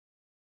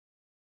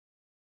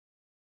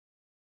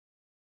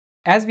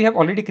as we have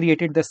already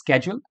created the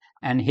schedule,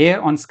 and here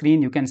on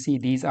screen you can see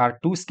these are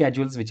two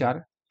schedules which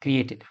are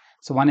created.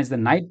 So one is the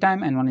night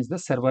time and one is the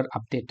server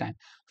update time.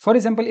 For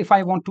example, if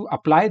I want to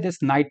apply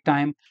this night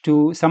time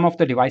to some of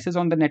the devices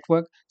on the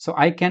network, so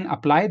I can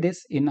apply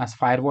this in a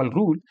firewall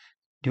rule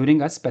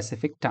during a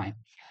specific time.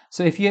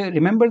 So if you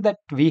remember that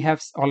we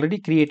have already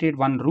created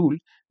one rule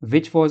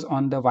which was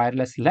on the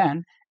wireless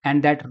LAN,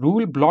 and that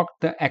rule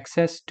blocked the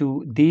access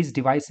to these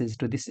devices,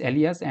 to this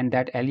alias, and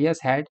that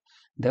alias had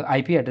the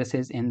IP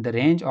addresses in the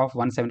range of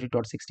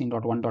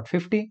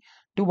 170.16.1.50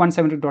 to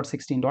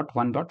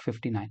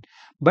 170.16.1.59.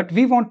 But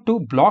we want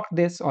to block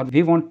this, or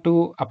we want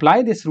to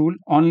apply this rule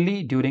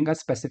only during a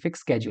specific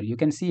schedule. You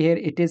can see here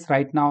it is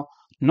right now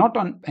not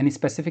on any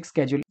specific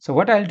schedule. So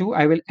what I'll do,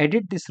 I will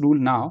edit this rule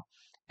now,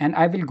 and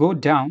I will go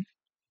down,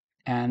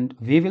 and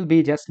we will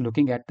be just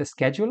looking at the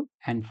schedule,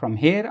 and from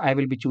here I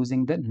will be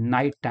choosing the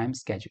nighttime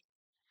schedule.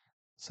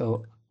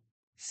 So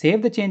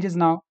save the changes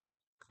now,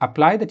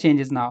 apply the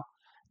changes now.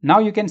 Now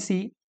you can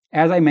see,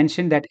 as I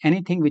mentioned, that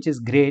anything which is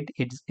grayed,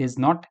 it is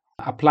not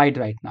applied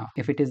right now.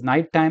 If it is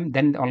nighttime,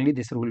 then only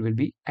this rule will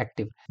be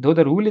active. Though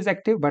the rule is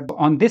active, but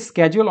on this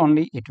schedule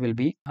only it will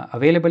be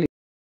available.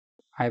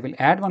 I will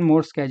add one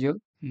more schedule: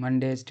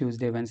 Mondays,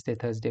 Tuesday, Wednesday,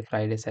 Thursday,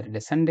 Friday, Saturday,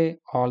 Sunday,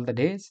 all the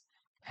days,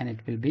 and it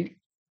will be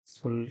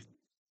full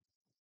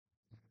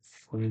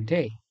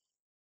day,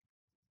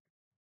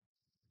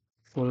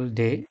 full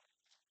day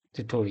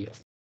tutorial.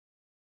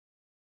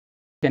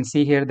 You can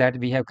see here that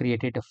we have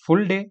created a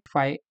full day. If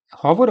I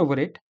hover over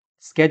it,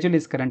 schedule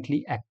is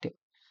currently active.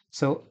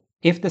 So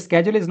if the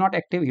schedule is not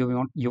active,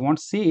 you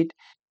won't see it.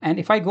 And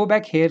if I go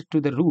back here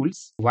to the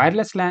rules,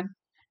 wireless LAN,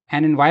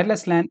 and in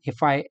wireless LAN,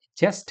 if I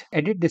just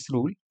edit this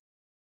rule,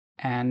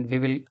 and we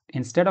will,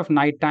 instead of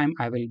nighttime,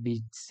 I will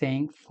be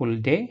saying full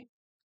day,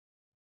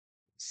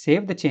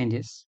 save the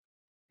changes.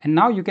 And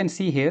now you can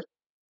see here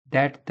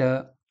that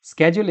the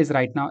schedule is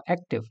right now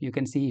active. You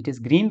can see it is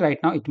green right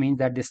now. It means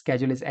that this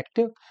schedule is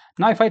active.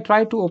 Now if I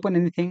try to open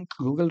anything,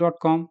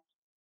 google.com,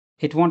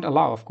 it won't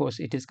allow. Of course,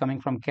 it is coming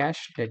from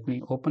cache. Let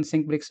me open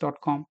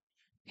syncbricks.com.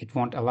 It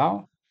won't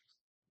allow.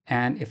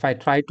 And if I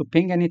try to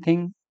ping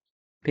anything,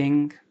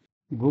 ping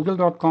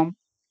google.com,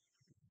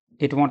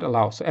 it won't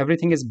allow. So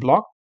everything is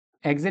blocked.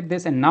 Exit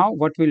this, and now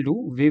what we'll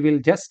do, we will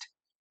just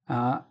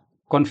uh,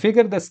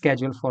 configure the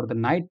schedule for the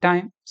night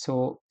time.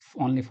 So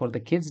only for the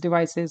kids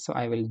devices. So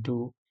I will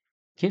do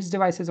kids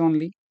devices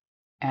only,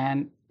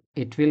 and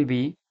it will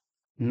be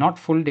not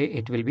full day,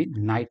 it will be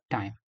night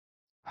time.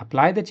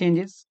 Apply the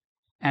changes,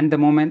 and the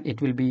moment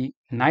it will be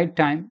night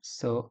time,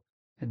 so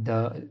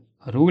the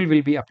rule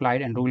will be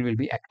applied and rule will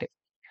be active.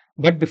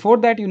 But before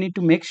that, you need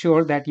to make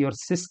sure that your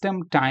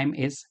system time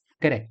is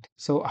correct.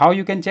 So how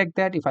you can check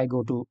that? If I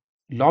go to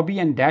lobby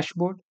and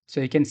dashboard, so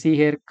you can see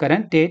here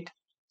current date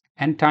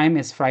and time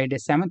is Friday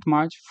 7th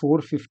March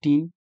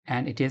 4:15,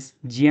 and it is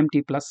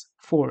GMT plus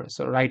 4.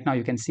 So right now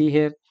you can see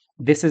here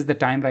this is the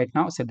time right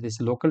now, so this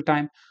is local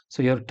time.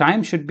 So your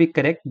time should be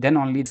correct, then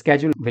only the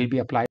schedule will be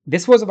applied.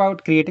 This was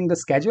about creating the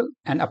schedule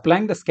and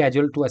applying the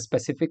schedule to a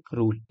specific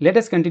rule. Let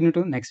us continue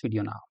to next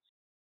video now.